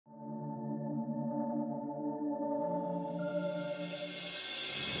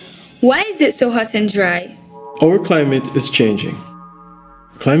Why is it so hot and dry? Our climate is changing.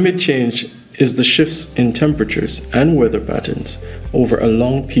 Climate change is the shifts in temperatures and weather patterns over a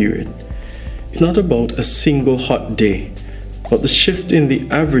long period. It's not about a single hot day, but the shift in the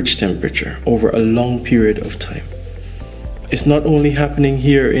average temperature over a long period of time. It's not only happening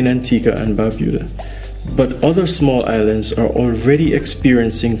here in Antigua and Barbuda, but other small islands are already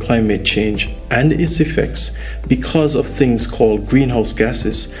experiencing climate change and its effects because of things called greenhouse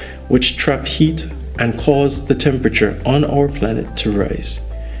gases, which trap heat and cause the temperature on our planet to rise.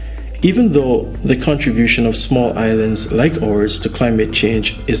 Even though the contribution of small islands like ours to climate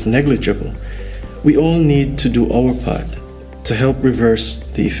change is negligible, we all need to do our part to help reverse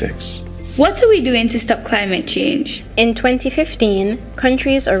the effects. What are we doing to stop climate change? In 2015,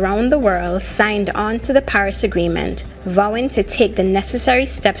 countries around the world signed on to the Paris Agreement, vowing to take the necessary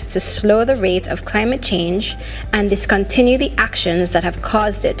steps to slow the rate of climate change and discontinue the actions that have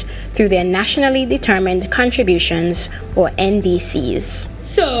caused it through their nationally determined contributions, or NDCs.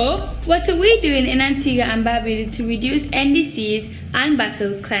 So, what are we doing in Antigua and Barbuda to reduce NDCs and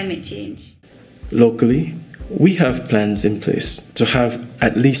battle climate change? Locally, we have plans in place to have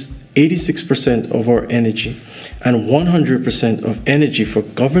at least 86% of our energy and 100% of energy for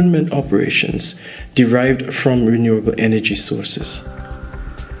government operations derived from renewable energy sources.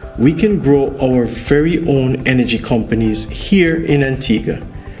 We can grow our very own energy companies here in Antigua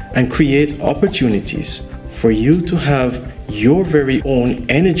and create opportunities for you to have your very own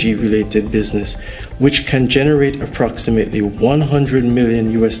energy-related business, which can generate approximately $100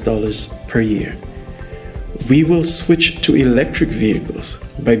 million per year. We will switch to electric vehicles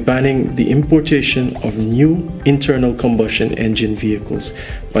by banning the importation of new internal combustion engine vehicles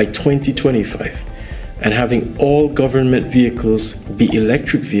by 2025 and having all government vehicles be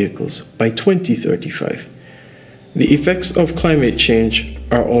electric vehicles by 2035. The effects of climate change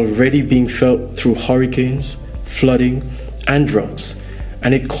are already being felt through hurricanes, flooding, and droughts,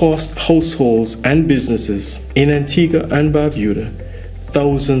 and it costs households and businesses in Antigua and Barbuda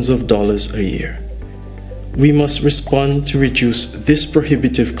thousands of dollars a year. We must respond to reduce this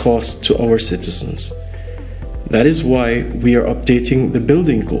prohibitive cost to our citizens. That is why we are updating the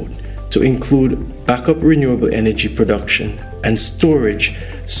building code to include backup renewable energy production and storage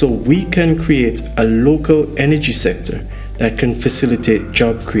so we can create a local energy sector that can facilitate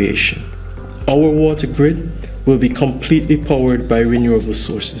job creation. Our water grid will be completely powered by renewable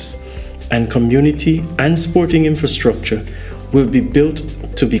sources, and community and sporting infrastructure will be built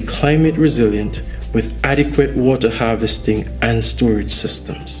to be climate resilient with adequate water harvesting and storage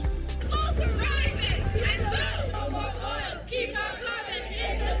systems.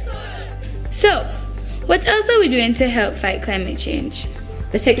 So, what else are we doing to help fight climate change?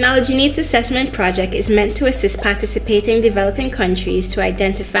 The Technology Needs Assessment Project is meant to assist participating developing countries to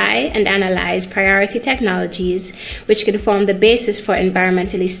identify and analyze priority technologies which can form the basis for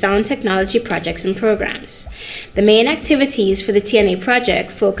environmentally sound technology projects and programs. The main activities for the TNA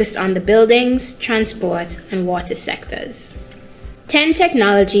project focused on the buildings, transport, and water sectors. 10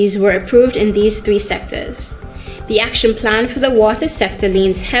 technologies were approved in these three sectors. The action plan for the water sector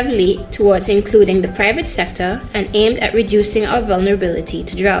leans heavily towards including the private sector and aimed at reducing our vulnerability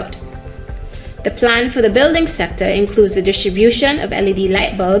to drought. The plan for the building sector includes the distribution of LED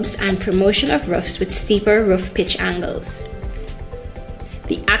light bulbs and promotion of roofs with steeper roof pitch angles.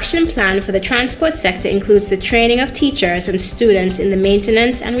 The action plan for the transport sector includes the training of teachers and students in the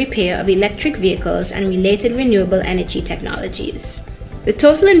maintenance and repair of electric vehicles and related renewable energy technologies. The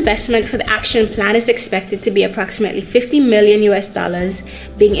total investment for the action plan is expected to be approximately $50 million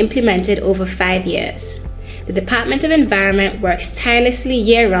being implemented over 5 years. The Department of Environment works tirelessly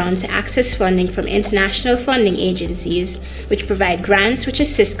year-round to access funding from international funding agencies, which provide grants which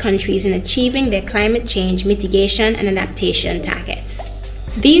assist countries in achieving their climate change mitigation and adaptation targets.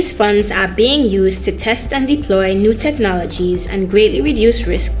 These funds are being used to test and deploy new technologies and greatly reduce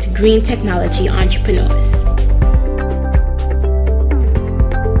risk to green technology entrepreneurs.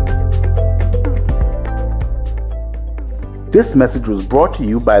 This message was brought to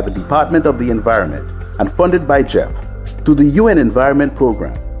you by the Department of the Environment and funded by Jeff through the UN Environment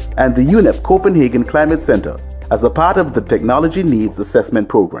Program and the UNEP Copenhagen Climate Center as a part of the Technology Needs Assessment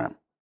Program.